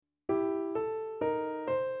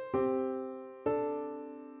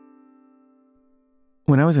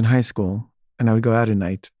When I was in high school and I would go out at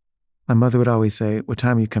night, my mother would always say, "What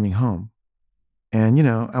time are you coming home?" And,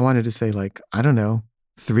 I wanted to say, like, I don't know,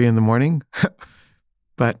 3 in the morning.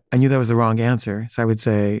 But I knew that was the wrong answer. So I would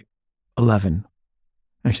say 11.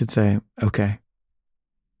 I should say, okay.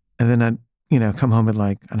 And then I'd, come home at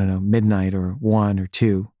like, I don't know, midnight or 1 or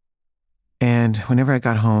 2. And whenever I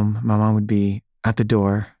got home, my mom would be at the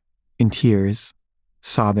door in tears,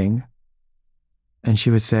 sobbing. And she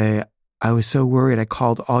would say, "I was so worried. I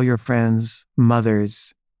called all your friends'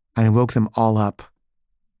 mothers and I woke them all up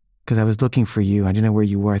because I was looking for you. I didn't know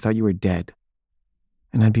where you were. I thought you were dead."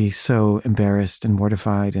 And I'd be so embarrassed and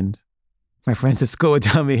mortified. And my friends at school would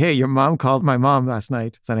tell me, "Hey, your mom called my mom last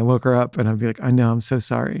night." So I woke her up and I'd be like, "I know, I'm so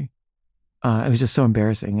sorry." It was just so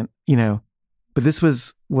embarrassing. And, but this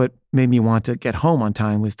was what made me want to get home on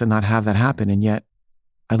time, was to not have that happen. And yet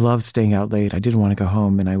I loved staying out late. I didn't want to go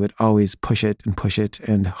home, and I would always push it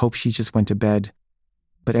and hope she just went to bed.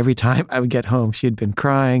 But every time I would get home, she had been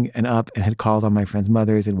crying and up and had called on my friends'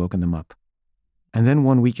 mothers and woken them up. And then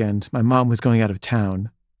one weekend, my mom was going out of town,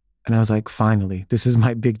 and I was like, finally, this is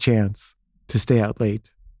my big chance to stay out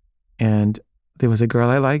late. And there was a girl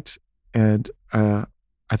I liked, and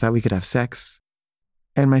I thought we could have sex.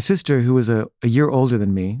 And my sister, who was a year older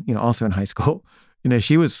than me, also in high school,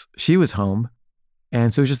 she was home.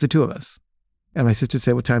 And so it was just the two of us. And my sister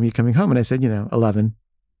said, "What time are you coming home?" And I said, 11.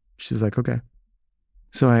 She was like, "Okay."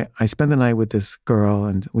 So I spend the night with this girl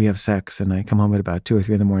and we have sex, and I come home at about 2 or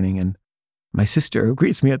 3 in the morning, and my sister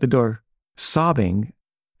greets me at the door sobbing.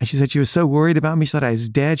 And she said she was so worried about me. She thought I was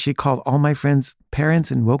dead. She called all my friends'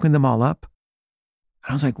 parents and woken them all up.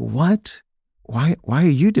 And I was like, "What? Why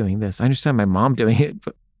are you doing this? I understand my mom doing it,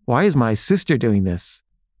 but why is my sister doing this?"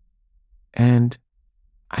 And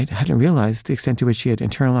I hadn't realized the extent to which she had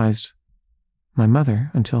internalized my mother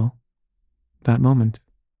until that moment.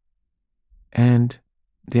 And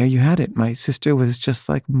there you had it. My sister was just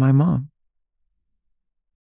like my mom.